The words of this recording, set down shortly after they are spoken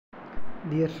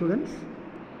Dear students,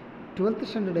 12th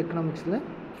standard economics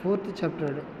 4th chapter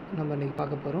நம்ம இன்னைக்கு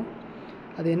பார்க்க போகிறோம்.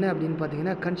 அது என்ன அப்படின்னு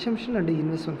பார்த்தீங்கன்னா கன்சம்ஷன் அண்ட்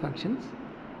இன்வெஸ்ட்மெண்ட் ஃபங்க்ஷன்ஸ்.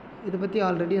 இதை பற்றி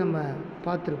ஆல்ரெடி நம்ம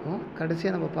பார்த்துருக்கோம்.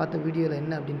 கடைசியாக நம்ம பார்த்த வீடியோவில்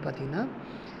என்ன அப்படின்னு பார்த்தீங்கன்னா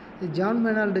ஜான்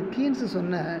மெனால்டு கீன்ஸ்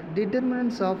சொன்ன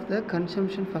determinants of the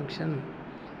consumption function.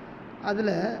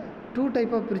 அதில் 2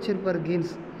 டைப் ஆஃப் பிரிச்சிருப்பார்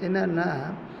கீன்ஸ். என்னன்னா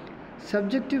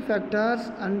subjective factors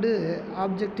and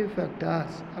objective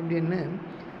factors அப்படின்னு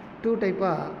 2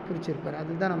 டைப்பாக பிரிச்சிருப்பார்.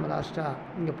 அதுதான் நம்ம லாஸ்ட்டாக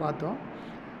இங்கே பார்த்தோம்.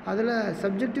 அதில்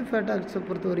சப்ஜெக்டிவ் ஃபேக்டர்ஸை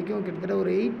பொறுத்த வரைக்கும் கிட்டத்தட்ட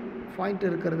ஒரு 8 பாயிண்ட்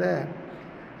இருக்கிறத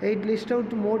 8 லிஸ்ட்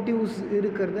அவுட் மோட்டிவ்ஸ்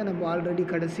இருக்கிறத நம்ம ஆல்ரெடி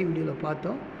கடைசி வீடியோவில்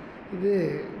பார்த்தோம். இது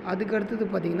அதுக்கு அடுத்தது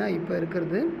பார்த்திங்கன்னா இப்போ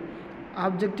இருக்கிறது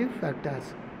ஆப்ஜெக்டிவ்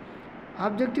ஃபேக்டர்ஸ்.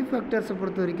 ஆப்ஜெக்டிவ் ஃபேக்டர்ஸை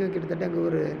பொறுத்த வரைக்கும் கிட்டத்தட்ட அங்கே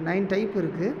ஒரு 9 டைப்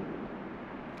இருக்குது.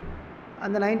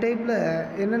 அந்த 9 டைப்பில்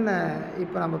என்னென்ன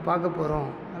இப்போ நம்ம பார்க்க போகிறோம்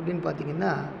அப்படின்னு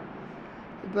பார்த்திங்கன்னா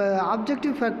இப்போ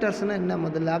ஆப்ஜெக்டிவ் ஃபேக்டர்ஸ்னால் என்ன?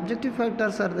 முதல்ல objective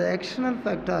factors R the external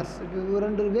factors. இப்போ ஒரு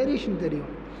 2 வேரியேஷன்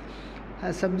தெரியும்.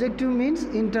 சப்ஜெக்டிவ் மீன்ஸ்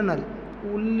இன்டர்னல்,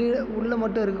 உள்ளே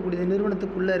மட்டும் இருக்கக்கூடியது,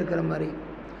 நிறுவனத்துக்குள்ளே இருக்கிற மாதிரி.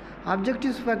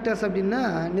 ஆப்ஜெக்டிவ் ஃபேக்டர்ஸ் அப்படின்னா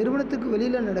நிறுவனத்துக்கு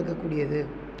வெளியில் நடக்கக்கூடியது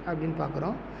அப்படின்னு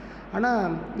பார்க்குறோம்.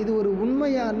 ஆனால் இது ஒரு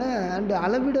உண்மையான அண்டு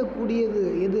அளவிடக்கூடியது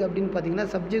எது அப்படின்னு பார்த்திங்கன்னா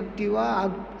சப்ஜெக்டிவாக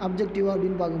ஆப்ஜெக்டிவாக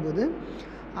அப்படின்னு பார்க்கும்போது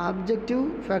ஆப்ஜெக்டிவ்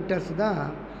ஃபேக்டர்ஸ் தான்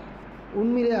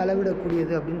உண்மையிலே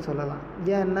அளவிடக்கூடியது அப்படின்னு சொல்லலாம்.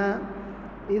 ஏன்னா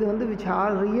இது வந்து which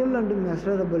are real and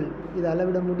measurable. இது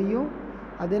அளவிட முடியும்,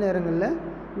 அதே நேரங்களில்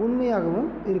உண்மையாகவும்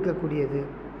இருக்கக்கூடியது.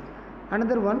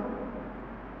 அனதர் ஒன்,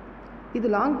 இது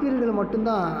லாங் பீரியடில்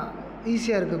மட்டும்தான்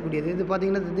ஈஸியாக இருக்கக்கூடியது. இது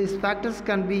பார்த்திங்கன்னா this factors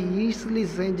can be easily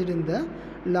changed in the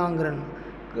long run.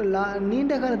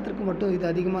 நீண்ட காலத்திற்கு மட்டும் இது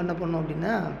அதிகமாக என்ன பண்ணோம்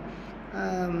அப்படின்னா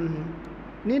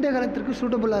நீண்ட காலத்திற்கு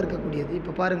சூட்டபுளாக இருக்கக்கூடியது.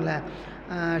 இப்போ பாருங்களேன்,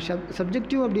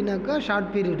 சப்ஜெக்டிவ் அப்படின்னாக்கா ஷார்ட்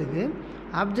பீரியடுக்கு,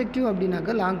 ஆப்ஜெக்டிவ்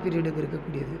அப்படின்னாக்கா லாங் பீரியடுக்கு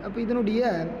இருக்கக்கூடியது. அப்போ இதனுடைய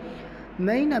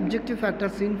மெயின் அப்ஜெக்டிவ்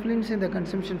ஃபேக்டர்ஸ் இன்ஃப்ளூயன்ஸ் இந்த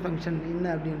கன்சம்ஷன் ஃபங்க்ஷன் என்ன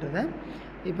அப்படின்றத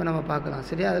இப்போ நம்ம பார்க்கலாம்.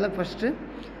 சரியா? அதில் ஃபஸ்ட்டு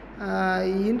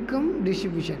இன்கம்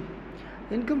டிஸ்ட்ரிபியூஷன்.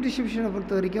 இன்கம் டிஸ்ட்ரிபியூஷனை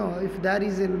பொறுத்த வரைக்கும் if there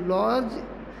is a large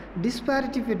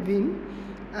disparity between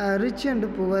rich and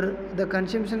poor, the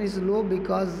consumption is low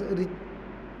because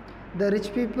the rich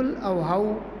people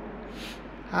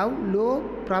have low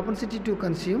propensity to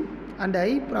consume and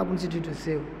high propensity to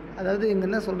save. அதாவது இங்கே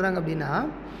என்ன சொல்கிறாங்க அப்படின்னா,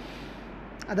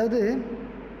 அதாவது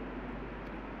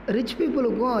rich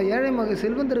பீப்புளுக்கும்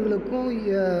செல்வந்தர்களுக்கும்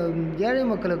ஏழை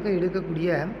மக்களுக்கும்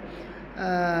எடுக்கக்கூடிய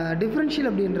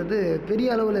டிஃப்ரென்ஷியல் அப்படின்றது பெரிய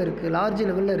அளவில் இருக்குது, லார்ஜ்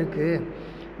லெவலில் இருக்குது.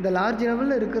 இந்த லார்ஜ்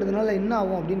லெவலில் இருக்கிறதுனால என்ன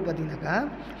ஆகும் அப்படின்னு பார்த்தீங்கன்னாக்கா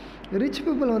ரிச்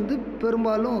பீப்புள் வந்து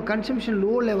பெரும்பாலும் கன்சம்ஷன்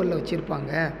லோ லெவலில்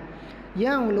வச்சுருப்பாங்க.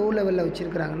 ஏன் அவங்க லோ லெவலில்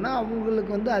வச்சுருக்கிறாங்கன்னா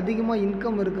அவங்களுக்கு வந்து அதிகமாக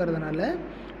இன்கம் இருக்கிறதுனால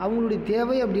அவங்களுடைய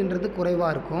தேவை அப்படின்றது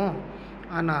குறைவாக இருக்கும்.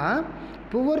 ஆனால்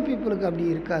புவர் பீப்புளுக்கு அப்படி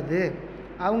இருக்காது.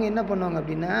 அவங்க என்ன பண்ணுவாங்க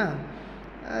அப்படின்னா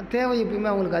தேவை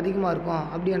எப்பயுமே அவங்களுக்கு அதிகமாக இருக்கும்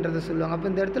அப்படின்றத சொல்லுவாங்க. அப்போ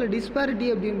இந்த இடத்துல டிஸ்பாரிட்டி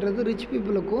அப்படின்றது ரிச்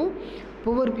பீப்புளுக்கும்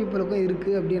புவர் பீப்புளுக்கும்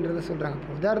இருக்குது அப்படின்றத சொல்கிறாங்க.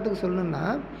 இப்போ உதாரணத்துக்கு சொல்லணுன்னா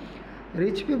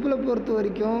ரிச் பீப்புளை பொறுத்த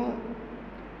வரைக்கும்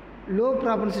லோ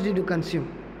ப்ராபன்சிட்டி டு கன்சியூம்.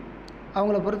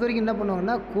 அவங்கள பொறுத்த வரைக்கும் என்ன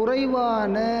பண்ணுவாங்கன்னா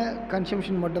குறைவான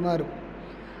கன்சம்ஷன் மட்டும்தான் இருக்கும்.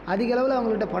 அதிக அளவில்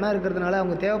அவங்கள்ட்ட பணம் இருக்கிறதுனால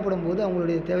அவங்க தேவைப்படும் போது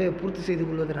அவங்களுடைய தேவையை பூர்த்தி செய்து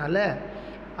கொள்வதனால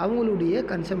அவங்களுடைய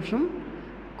கன்சம்ஷன்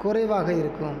குறைவாக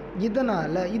இருக்கும்.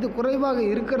 இதனால் இது குறைவாக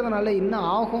இருக்கிறதுனால என்ன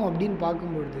ஆகும் அப்படின்னு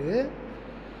பார்க்கும்பொழுது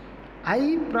ஹை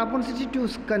ப்ராபன்சிட்டி டு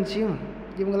கன்சியூம்.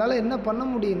 இவங்களால் என்ன பண்ண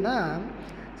முடியும்னா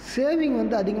சேவிங்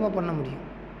வந்து அதிகமாக பண்ண முடியும்.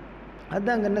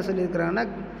 அதுதான் அங்கே என்ன சொல்லியிருக்கிறாங்கன்னா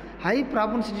ஹை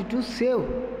ப்ராபன்சிட்டி டு சேவ்.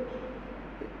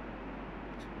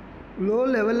 லோ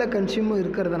லெவலில் கன்சியூம்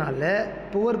இருக்கிறதுனால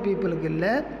புவர் பீப்புளுக்கு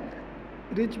இல்லை,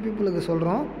 ரிச் பீப்புளுக்கு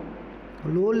சொல்கிறோம்.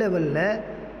 லோ லெவலில்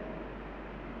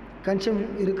கன்சியூம்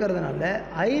இருக்கிறதுனால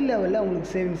ஹை லெவலில்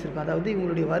அவங்களுக்கு சேவிங்ஸ் இருக்கும். அதாவது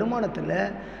இவங்களுடைய வருமானத்தில்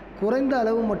குறைந்த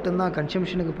அளவு மட்டும்தான்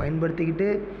கன்சம்ஷனுக்கு பயன்படுத்திக்கிட்டு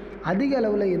அதிக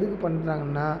அளவில் எதுக்கு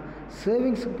பண்ணுறாங்கன்னா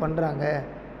சேவிங்ஸுக்கு பண்ணுறாங்க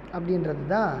அப்படின்றது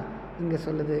தான் இங்கே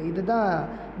சொல்லுது. இதுதான்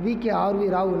VK.R.V.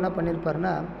 ராவ் என்ன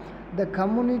பண்ணியிருப்பாருன்னா the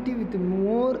community with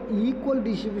more equal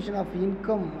distribution of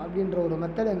income அப்படின்ற ஒரு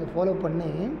மெத்தடை அங்கே ஃபாலோ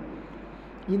பண்ணி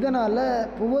இதனால்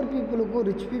புவர் பீப்புளுக்கும்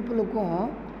ரிச் பீப்புளுக்கும்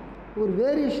ஒரு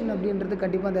வேரியேஷன் அப்படின்றது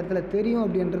கண்டிப்பாக அந்த இடத்துல தெரியும்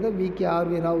அப்படின்றத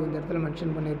VK.R.V. ராவ் இந்த இடத்துல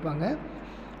மென்ஷன் பண்ணியிருப்பாங்க.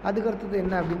 அதுக்கடுத்தது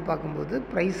என்ன அப்படின்னு பார்க்கும்போது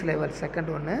ப்ரைஸ் லெவல்.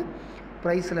 செகண்ட் ஒன்று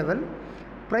price level.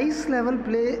 Price level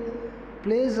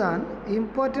plays an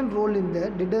important role in the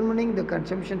determining the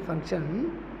consumption function.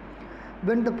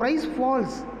 When the price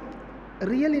falls,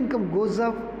 real income goes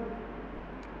up,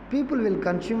 people will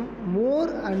consume more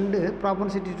and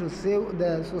propensity to save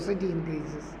the society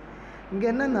increases. இங்கே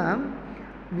என்னென்னா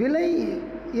விலை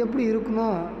எப்படி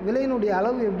இருக்கணும், விலையினுடைய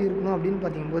அளவு எப்படி இருக்கணும் அப்படின்னு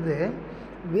பார்த்திங்கும்போது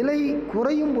விலை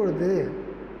குறையும் பொழுது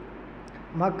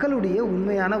மக்களுடைய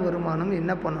உண்மையான வருமானம்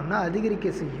என்ன பண்ணணும்னா அதிகரிக்க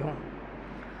செய்யும்.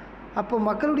 அப்போ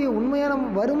மக்களுடைய உண்மையான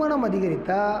வருமானம்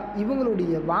அதிகரித்தால்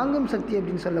இவங்களுடைய வாங்கும் சக்தி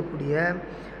அப்படின்னு சொல்லக்கூடிய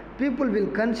பீப்புள்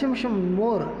வில் கன்சம்ஷன்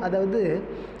மோர், அதாவது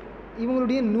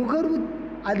இவங்களுடைய நுகர்வு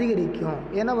அதிகரிக்கும்.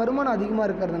 ஏன்னா வருமானம் அதிகமாக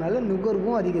இருக்கிறதுனால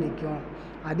நுகர்வும் அதிகரிக்கும்.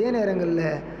 அதே நேரங்களில்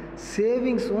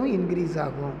சேவிங்ஸும் இன்க்ரீஸ்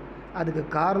ஆகும். அதுக்கு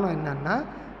காரணம் என்னன்னா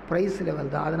ப்ரைஸ்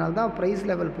லெவல் தான். அதனால தான் ப்ரைஸ்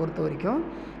லெவல் பொறுத்த வரைக்கும்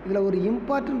இதில் ஒரு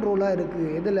இம்பார்ட்டன்ட் ரோலாக இருக்குது.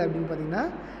 எதில் அப்படின்னு பார்த்திங்கன்னா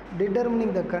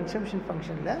டிட்டர்மினிங் த கன்சம்ஷன்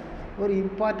ஃபங்க்ஷனில் ஒரு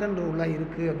இம்பார்ட்டன்ட் ரோலாக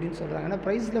இருக்குது அப்படின்னு சொல்கிறாங்க. ஏன்னா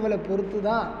ப்ரைஸ் லெவலை பொறுத்து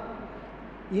தான்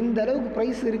இந்த அளவுக்கு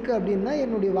ப்ரைஸ் இருக்குது அப்படின்னா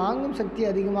என்னுடைய வாங்கும் சக்தி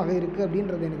அதிகமாக இருக்குது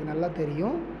அப்படின்றது எனக்கு நல்லா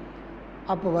தெரியும்.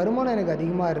 அப்போ வருமானம் எனக்கு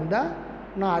அதிகமாக இருந்தால்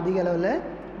நான் அதிக அளவில்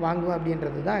வாங்குவேன்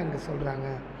அப்படின்றது தான் இங்கே சொல்கிறாங்க.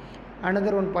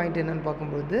 அனதர் ஒன் பாயிண்ட் என்னென்னு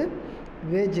பார்க்கும்போது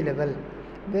வேஜ் லெவல்.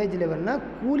 வேஜ் லெவல்னால்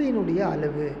கூலியினுடைய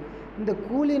அளவு. இந்த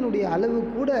கூலியினுடைய அளவு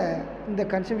கூட இந்த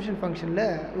கன்சம்ஷன் ஃபங்க்ஷனில்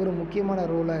ஒரு முக்கியமான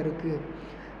ரோலாக இருக்குது.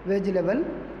 Wage level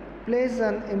plays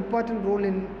an important role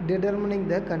in determining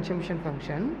the consumption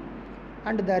function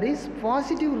and there is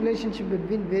positive relationship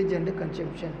between wage and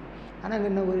consumption. ஆனால்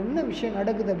என்ன விஷயம்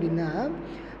நடக்குது அப்படின்னா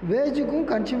வேஜுக்கும்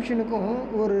கன்சம்ஷனுக்கும்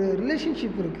ஒரு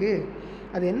ரிலேஷன்ஷிப் இருக்குது.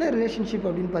 அது என்ன ரிலேஷன்ஷிப்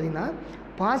அப்படின்னு பார்த்தீங்கன்னா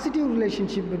positive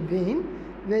relationship between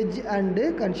veg and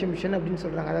consumption அப்படின்னு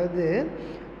சொல்கிறாங்க. அதாவது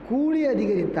கூலி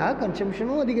அதிகரித்தால்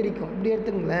கன்சம்ஷனும் அதிகரிக்கும். இப்படி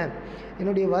எடுத்துக்கங்களேன்,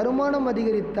 என்னுடைய வருமானம்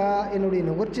அதிகரித்தால் என்னுடைய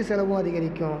நுகர்ச்சி செலவும்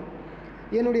அதிகரிக்கும்.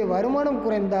 என்னுடைய வருமானம்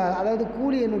குறைந்தால், அதாவது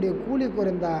என்னுடைய கூலி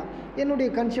குறைந்தால் என்னுடைய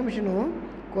கன்சம்ஷனும்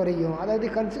குறையும். அதாவது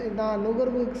நான்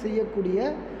நுகர்வு செய்யக்கூடிய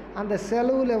அந்த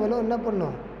செலவு லெவலும் என்ன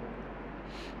பண்ணும்,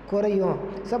 குறையும்.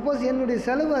 சப்போஸ் என்னுடைய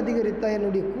செலவு அதிகரித்தால்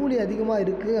என்னுடைய கூலி அதிகமாக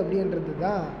இருக்குது அப்படின்றது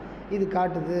தான் இது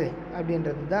காட்டுது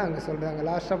அப்படின்றது தான் அங்கே சொல்கிறாங்க.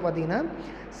 லாஸ்ட்டாக பார்த்தீங்கன்னா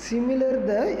similar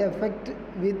the effect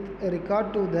with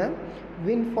regard to the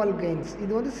windfall gains.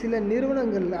 இது வந்து சில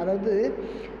நிறுவனங்கள், அதாவது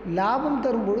லாபம்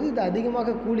தரும்பொழுது இது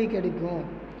அதிகமாக கூலி கிடைக்கும்,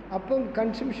 அப்போ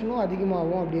கன்சம்ஷனும்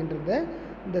அதிகமாகும் அப்படின்றத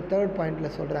இந்த தேர்ட்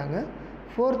பாயிண்டில் சொல்கிறாங்க.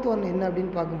 ஃபோர்த் ஒன் என்ன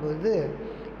அப்படின்னு பார்க்கும்போது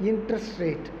இன்ட்ரெஸ்ட்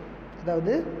ரேட்,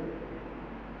 அதாவது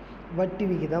வட்டி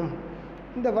விகிதம்.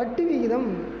 இந்த வட்டி விகிதம்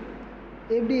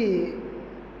எப்படி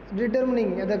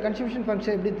டிட்டர்மினிங் அந்த கன்சம்ஷன்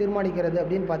ஃபங்க்ஷன் எப்படி தீர்மானிக்கிறது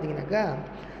அப்படின்னு பார்த்தீங்கன்னாக்கா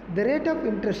the rate of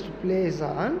interest place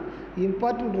on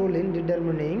important role in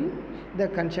determining the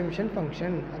consumption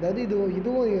function. அதாவது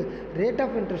இதுவும் ரேட்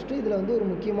ஆஃப் இன்ட்ரெஸ்ட்டு இதில் வந்து ஒரு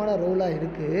முக்கியமான ரோலாக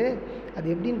இருக்குது. அது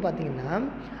எப்படின்னு பார்த்தீங்கன்னா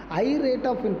high rate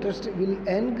of interest will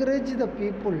encourage the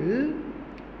people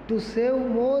to save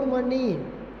more money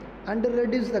and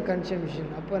reduce the consumption.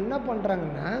 அப்போ என்ன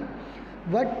பண்ணுறாங்கன்னா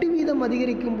வட்டி வீதம்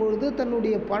அதிகரிக்கும் பொழுது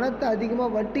தன்னுடைய பணத்தை அதிகமாக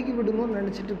வட்டிக்கு விடணும்னு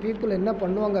நினச்சிட்டு பீப்புள் என்ன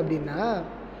பண்ணுவாங்க அப்படின்னா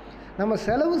நம்ம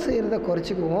செலவு செய்கிறத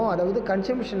குறைச்சிக்குவோம், அதாவது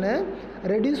கன்சம்ஷனை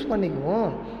ரெடியூஸ் பண்ணிக்குவோம்.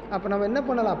 அப்போ நம்ம என்ன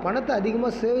பண்ணலாம், பணத்தை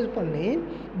அதிகமாக சேவ் பண்ணி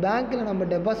பேங்க்கில் நம்ம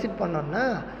டெபாசிட் பண்ணோம்னா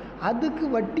அதுக்கு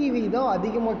வட்டி வீதம்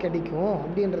அதிகமாக கிடைக்கும்.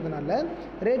 அப்படின்றதுனால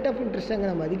ரேட் ஆஃப் இன்ட்ரெஸ்ட் அங்கே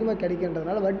நம்ம அதிகமாக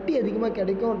கிடைக்கின்றதுனால வட்டி அதிகமாக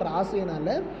கிடைக்கும்ன்ற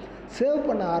ஆசையினால் சேவ்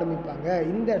பண்ண ஆரம்பிப்பாங்க.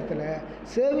 இந்த இடத்துல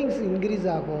சேவிங்ஸ் இன்க்ரீஸ்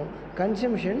ஆகும்,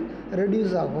 கன்சம்ஷன்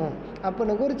ரெடியூஸ் ஆகும். அப்போ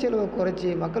நுகர்வு செலவை குறைச்சி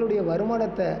மக்களுடைய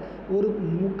வருமானத்தை ஒரு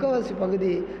முக்கால்வாசி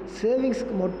பகுதி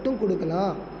சேவிங்ஸ்க்கு மட்டும்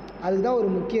கொடுக்கலாம். அதுதான் ஒரு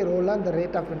முக்கிய ரோலாக இந்த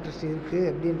ரேட் ஆஃப் இன்ட்ரெஸ்ட் இருக்குது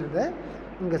அப்படின்றத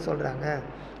இங்கே சொல்கிறாங்க.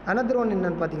 அனதர் ஒன்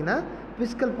என்னென்னு பார்த்தீங்கன்னா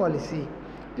ஃபிஸ்கல் பாலிசி.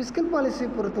 ஃபிஸ்கல் பாலிசி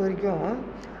பொறுத்த வரைக்கும்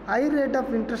high rate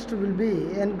of interest will be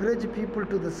encourage people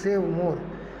to the save மோர்.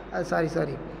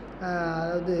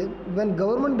 அதாவது when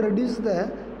government reduce the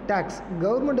tax,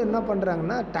 government என்ன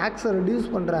பண்ணுறாங்கன்னா டேக்ஸை ரெடியூஸ்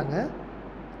பண்ணுறாங்க.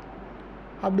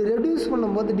 அப்படி ரெடியூஸ்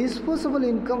பண்ணும்போது டிஸ்போசபிள்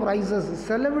இன்கம் ரைசஸ்,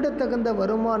 செலவிடத்தகுந்த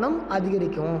வருமானம்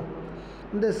அதிகரிக்கும்.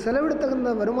 இந்த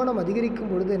செலவிடத்தகுந்த வருமானம்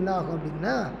அதிகரிக்கும் பொழுது என்ன ஆகும்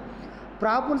அப்படின்னா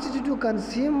ப்ராபர்சிட்டி to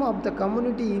consume of the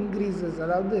community increases.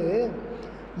 அதாவது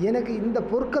எனக்கு இந்த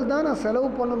பொருட்கள் தான் நான்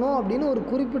செலவு பண்ணணும் அப்படின்னு ஒரு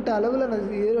குறிப்பிட்ட அளவில் நான்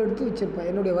எடுத்து வச்சுருப்பேன்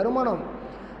என்னுடைய வருமானம்.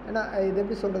 ஏன்னா இது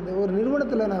எப்படி சொல்கிறது, ஒரு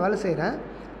நிறுவனத்தில் நான் வேலை செய்கிறேன்,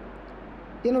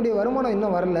 என்னுடைய வருமானம்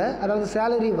இன்னும் வரல, அதாவது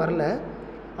சேலரி வரல.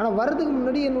 ஆனால் வர்றதுக்கு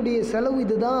முன்னாடி என்னுடைய செலவு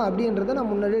இது தான் அப்படின்றத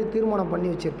நான் முன்னாடியே தீர்மானம் பண்ணி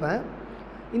வச்சுருப்பேன்.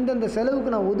 இந்தந்த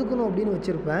செலவுக்கு நான் ஒதுக்கணும் அப்படின்னு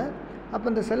வச்சுருப்பேன். அப்போ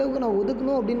இந்த செலவுக்கு நான்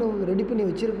ஒதுக்கணும் அப்படின்னு ரெடி பண்ணி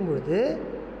வச்சுருக்கும் பொழுது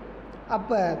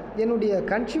அப்போ என்னுடைய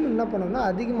கன்சியூம் என்ன பண்ணணும்னா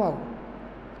அதிகமாகும்.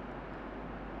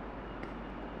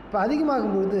 இப்போ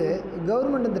அதிகமாகும்பொழுது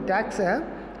கவர்மெண்ட் இந்த டேக்ஸை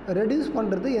ரெடியூஸ்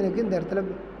பண்ணுறது எனக்கு இந்த இடத்துல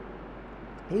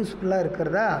யூஸ்ஃபுல்லாக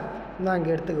இருக்கிறதா நான்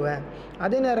இங்கே எடுத்துக்குவேன்.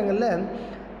 அதே நேரங்களில்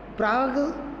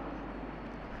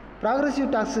ப்ராக்ரெசிவ்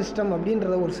டாக்ஸ் சிஸ்டம்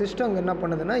அப்படின்ற ஒரு சிஸ்டம் அங்கே என்ன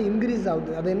பண்ணுதுன்னா இன்க்ரீஸ்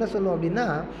ஆகுது. அதை என்ன சொல்லுவோம் அப்படின்னா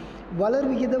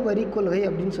வளர்விகித வரி கொள்கை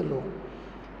அப்படின்னு சொல்லுவோம்.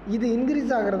 இது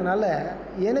இன்க்ரீஸ் ஆகிறதுனால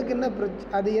எனக்கு என்ன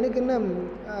எனக்கு என்ன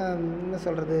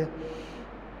சொல்கிறது,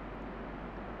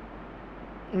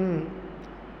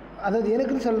 அதாவது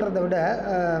எனக்குன்னு சொல்கிறத விட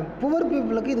புவர்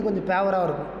பீப்புளுக்கு இது கொஞ்சம் ஃபேவராக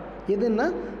இருக்கும். எதுன்னா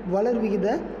வளர்விகித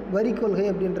வரி கொள்கை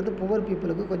அப்படின்றது புவர்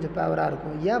பீப்புளுக்கு கொஞ்சம் ஃபேவராக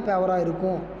இருக்கும். ஏன் ஃபேவராக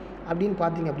இருக்கும் அப்படின்னு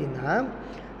பார்த்தீங்க அப்படின்னா,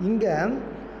 இங்கே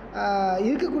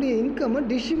இருக்கக்கூடிய இன்கம்மை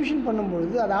டிஸ்ட்ரிபியூஷன்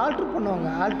பண்ணும்பொழுது அதை ஆல்ட்ரு பண்ணுவாங்க.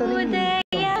 ஆல்டரிங்